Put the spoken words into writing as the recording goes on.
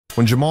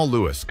When Jamal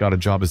Lewis got a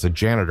job as a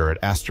janitor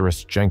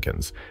at *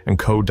 Jenkins and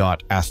co.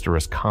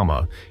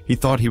 *, he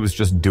thought he was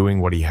just doing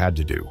what he had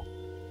to do.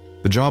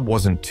 The job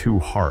wasn't too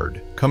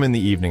hard. Come in the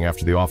evening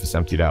after the office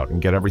emptied out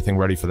and get everything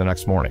ready for the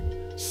next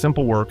morning.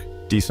 Simple work,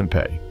 decent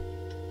pay.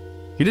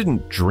 He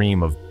didn't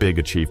dream of big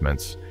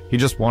achievements. He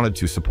just wanted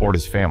to support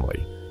his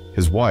family,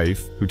 his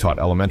wife, who taught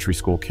elementary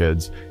school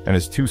kids, and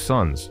his 2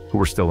 sons, who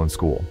were still in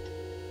school.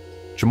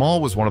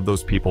 Jamal was one of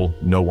those people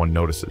no one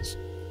notices.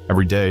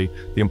 Every day,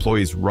 the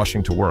employees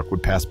rushing to work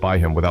would pass by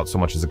him without so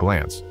much as a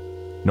glance.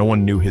 No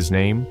one knew his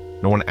name,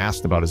 no one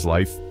asked about his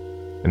life.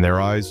 In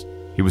their eyes,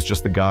 he was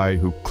just the guy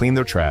who cleaned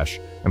their trash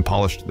and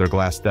polished their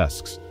glass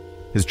desks.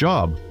 His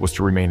job was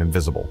to remain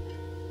invisible.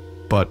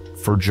 But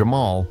for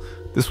Jamal,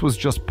 this was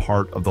just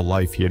part of the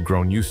life he had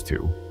grown used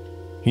to.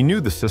 He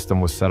knew the system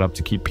was set up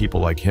to keep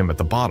people like him at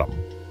the bottom.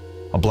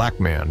 A black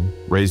man,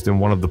 raised in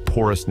one of the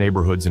poorest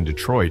neighborhoods in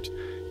Detroit,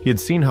 he had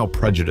seen how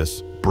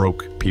prejudice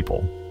broke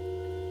people.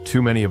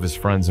 Too many of his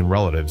friends and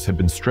relatives had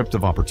been stripped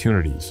of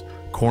opportunities,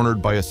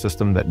 cornered by a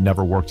system that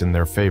never worked in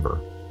their favor.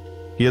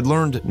 He had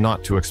learned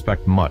not to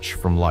expect much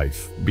from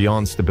life,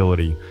 beyond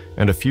stability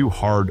and a few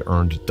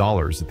hard-earned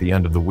dollars at the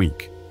end of the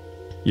week.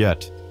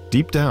 Yet,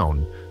 deep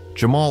down,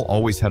 Jamal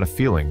always had a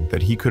feeling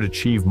that he could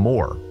achieve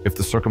more if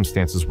the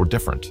circumstances were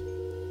different.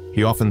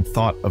 He often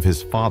thought of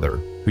his father,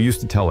 who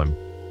used to tell him,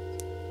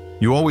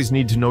 "You always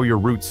need to know your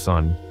roots,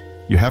 son.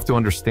 You have to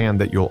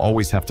understand that you'll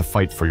always have to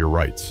fight for your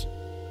rights."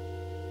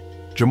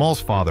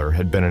 Jamal's father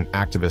had been an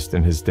activist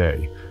in his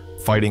day,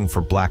 fighting for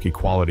black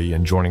equality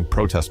and joining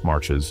protest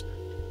marches,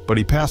 but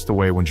he passed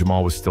away when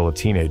Jamal was still a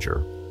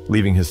teenager,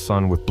 leaving his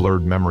son with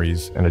blurred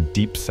memories and a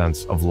deep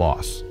sense of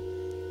loss.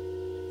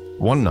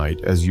 One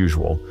night, as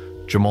usual,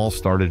 Jamal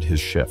started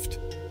his shift.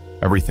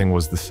 Everything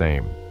was the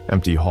same: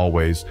 empty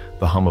hallways,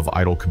 the hum of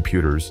idle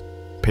computers,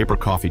 paper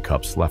coffee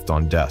cups left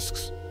on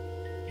desks.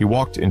 He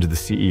walked into the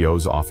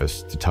CEO's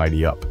office to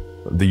tidy up.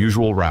 The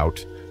usual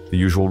route, the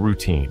usual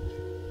routine.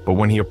 But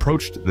when he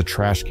approached the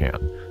trash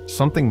can,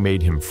 something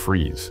made him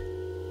freeze.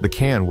 The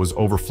can was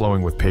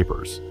overflowing with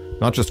papers,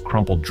 not just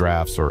crumpled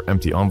drafts or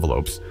empty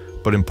envelopes,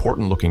 but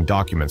important-looking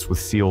documents with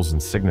seals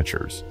and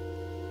signatures.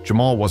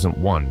 Jamal wasn't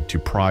one to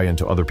pry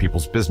into other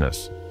people's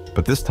business,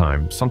 but this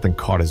time something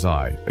caught his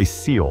eye, a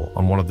seal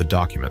on one of the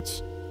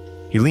documents.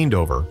 He leaned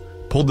over,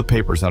 pulled the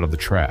papers out of the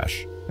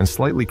trash, and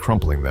slightly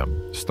crumpling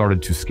them,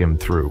 started to skim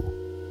through.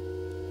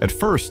 At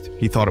first,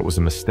 he thought it was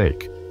a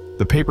mistake.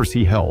 The papers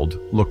he held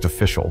looked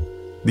official.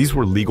 These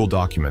were legal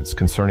documents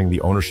concerning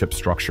the ownership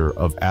structure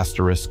of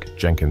 *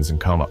 Jenkins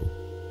and Co.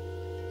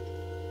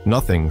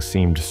 Nothing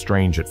seemed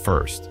strange at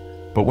first,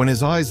 but when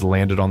his eyes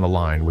landed on the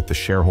line with the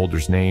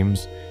shareholders'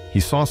 names, he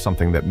saw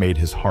something that made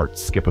his heart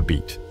skip a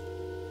beat.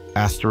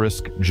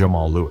 *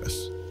 Jamal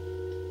Lewis.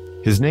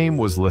 His name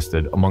was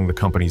listed among the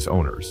company's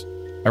owners.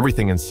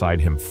 Everything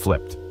inside him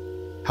flipped.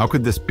 How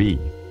could this be?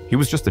 He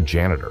was just a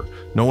janitor.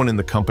 No one in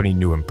the company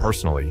knew him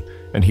personally,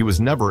 and he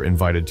was never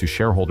invited to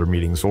shareholder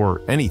meetings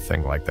or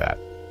anything like that.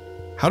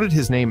 How did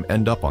his name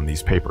end up on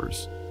these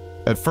papers?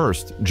 At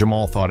first,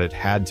 Jamal thought it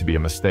had to be a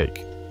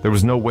mistake. There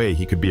was no way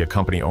he could be a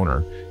company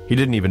owner. He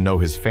didn't even know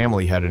his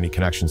family had any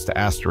connections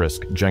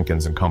to *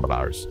 Jenkins and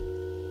Companies.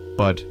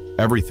 But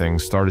everything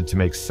started to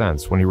make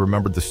sense when he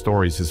remembered the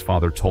stories his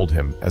father told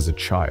him as a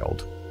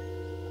child.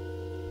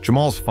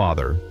 Jamal's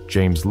father,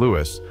 James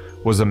Lewis,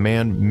 was a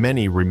man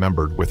many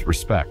remembered with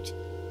respect.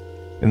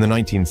 In the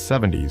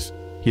 1970s,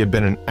 he had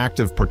been an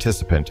active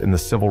participant in the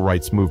civil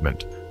rights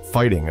movement,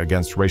 fighting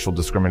against racial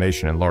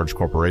discrimination in large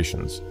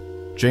corporations.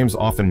 James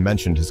often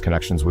mentioned his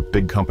connections with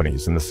big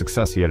companies and the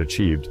success he had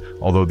achieved,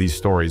 although these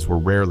stories were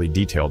rarely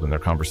detailed in their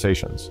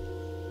conversations.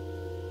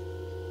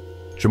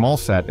 Jamal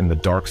sat in the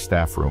dark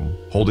staff room,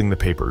 holding the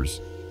papers,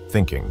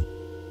 thinking.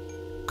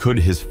 Could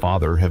his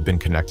father have been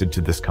connected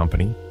to this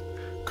company?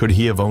 Could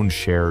he have owned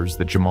shares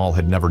that Jamal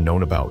had never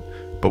known about?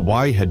 But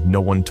why had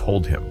no one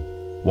told him?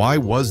 Why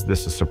was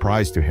this a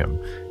surprise to him?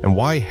 And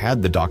why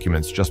had the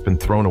documents just been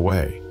thrown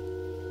away?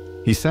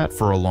 He sat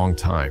for a long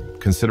time,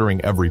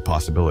 considering every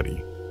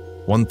possibility.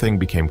 One thing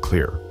became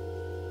clear.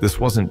 This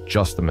wasn't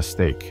just a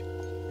mistake.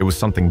 It was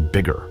something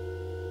bigger.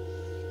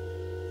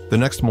 The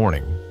next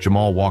morning,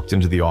 Jamal walked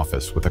into the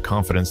office with a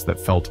confidence that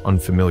felt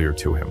unfamiliar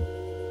to him.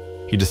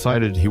 He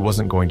decided he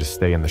wasn't going to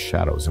stay in the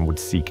shadows and would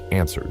seek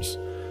answers.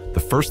 The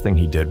first thing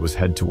he did was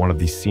head to one of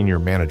the senior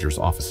managers'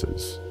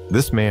 offices.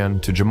 This man,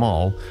 to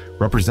Jamal,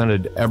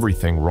 represented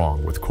everything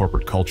wrong with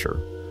corporate culture.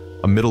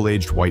 A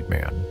middle-aged white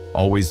man,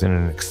 always in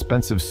an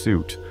expensive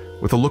suit,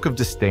 with a look of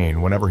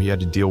disdain whenever he had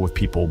to deal with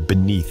people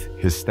beneath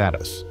his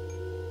status.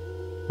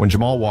 When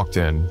Jamal walked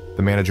in,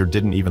 the manager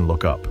didn't even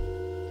look up.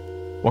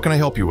 "What can I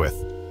help you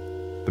with?"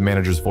 The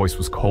manager's voice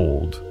was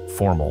cold,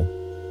 formal.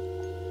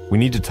 "We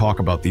need to talk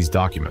about these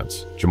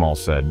documents," Jamal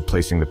said,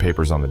 placing the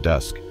papers on the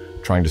desk,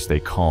 trying to stay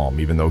calm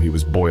even though he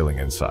was boiling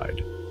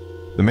inside.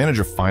 The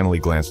manager finally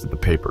glanced at the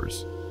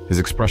papers. His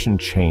expression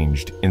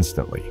changed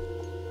instantly.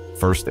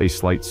 First a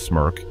slight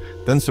smirk,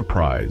 then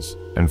surprise,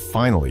 and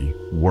finally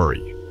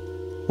worry.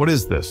 "What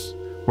is this?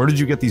 Where did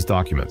you get these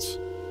documents?"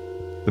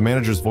 The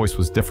manager's voice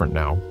was different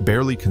now,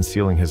 barely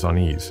concealing his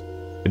unease.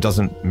 "It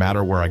doesn't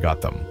matter where I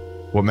got them.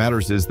 What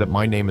matters is that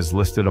my name is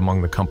listed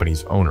among the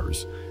company's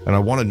owners, and I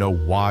want to know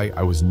why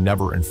I was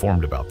never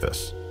informed about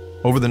this."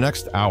 Over the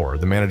next hour,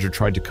 the manager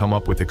tried to come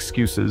up with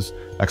excuses,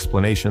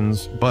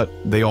 explanations, but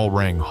they all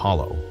rang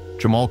hollow.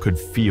 Jamal could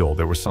feel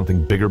there was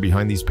something bigger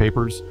behind these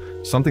papers,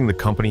 something the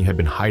company had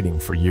been hiding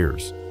for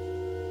years.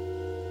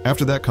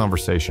 After that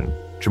conversation,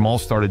 Jamal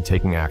started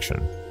taking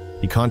action.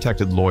 He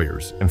contacted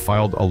lawyers and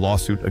filed a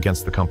lawsuit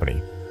against the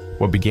company.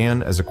 What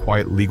began as a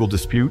quiet legal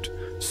dispute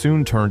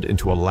soon turned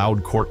into a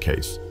loud court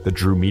case that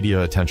drew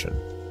media attention.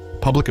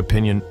 Public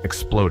opinion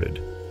exploded.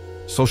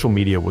 Social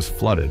media was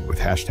flooded with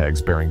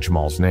hashtags bearing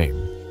Jamal's name.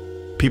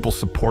 People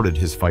supported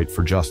his fight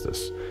for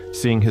justice,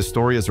 seeing his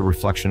story as a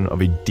reflection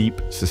of a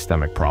deep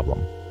systemic problem.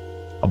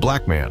 A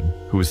black man,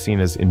 who was seen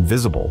as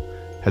invisible,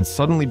 had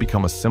suddenly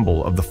become a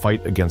symbol of the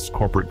fight against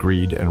corporate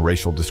greed and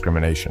racial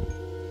discrimination.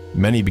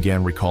 Many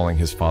began recalling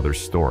his father's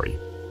story.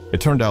 It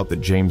turned out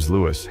that James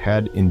Lewis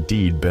had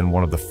indeed been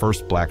one of the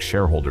first black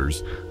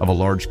shareholders of a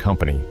large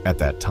company at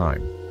that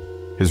time.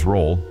 His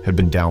role had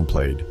been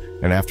downplayed,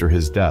 and after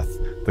his death,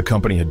 the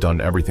company had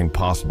done everything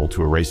possible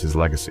to erase his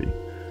legacy.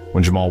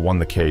 When Jamal won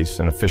the case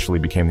and officially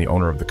became the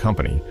owner of the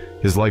company,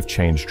 his life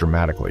changed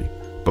dramatically.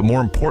 But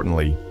more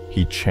importantly,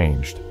 he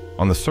changed.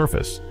 On the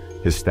surface,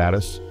 his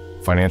status,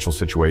 financial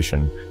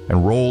situation,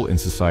 and role in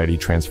society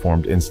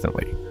transformed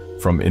instantly,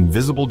 from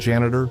invisible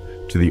janitor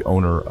to the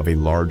owner of a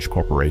large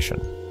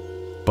corporation.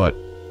 But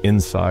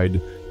inside,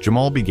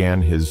 Jamal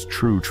began his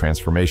true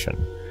transformation,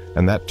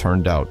 and that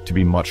turned out to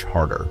be much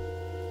harder.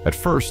 At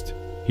first,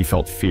 he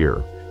felt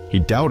fear. He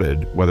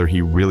doubted whether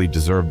he really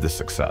deserved this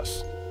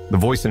success. The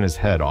voice in his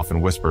head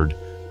often whispered,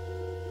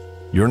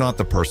 "You're not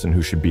the person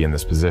who should be in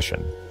this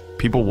position.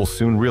 People will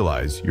soon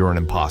realize you're an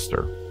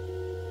imposter."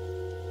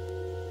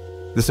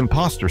 This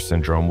imposter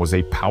syndrome was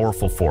a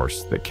powerful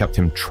force that kept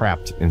him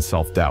trapped in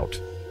self-doubt.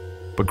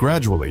 But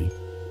gradually,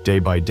 day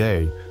by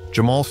day,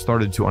 Jamal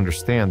started to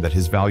understand that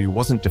his value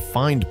wasn't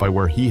defined by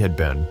where he had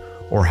been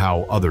or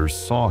how others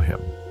saw him.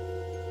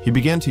 He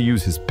began to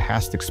use his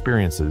past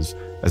experiences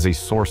as a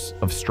source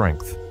of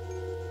strength.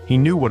 He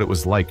knew what it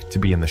was like to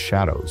be in the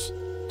shadows,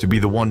 to be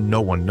the one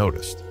no one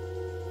noticed.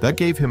 That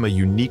gave him a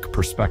unique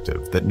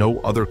perspective that no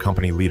other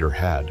company leader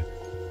had.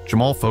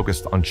 Jamal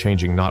focused on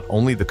changing not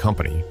only the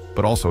company,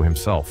 but also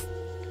himself.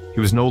 He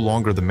was no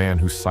longer the man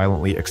who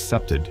silently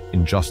accepted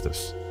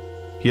injustice.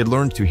 He had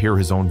learned to hear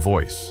his own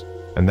voice,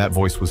 and that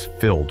voice was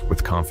filled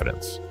with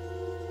confidence.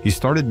 He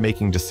started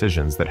making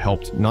decisions that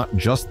helped not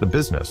just the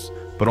business,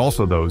 but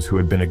also those who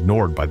had been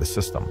ignored by the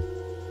system.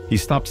 He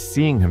stopped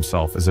seeing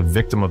himself as a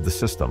victim of the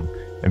system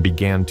and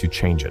began to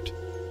change it.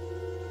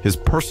 His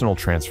personal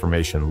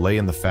transformation lay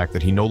in the fact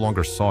that he no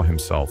longer saw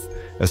himself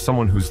as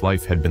someone whose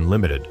life had been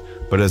limited,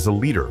 but as a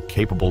leader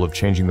capable of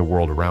changing the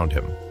world around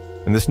him.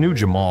 And this new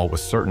Jamal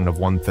was certain of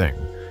one thing: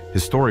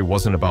 his story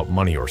wasn't about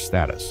money or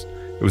status.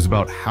 It was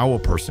about how a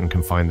person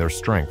can find their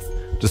strength,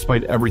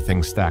 despite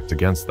everything stacked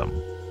against them.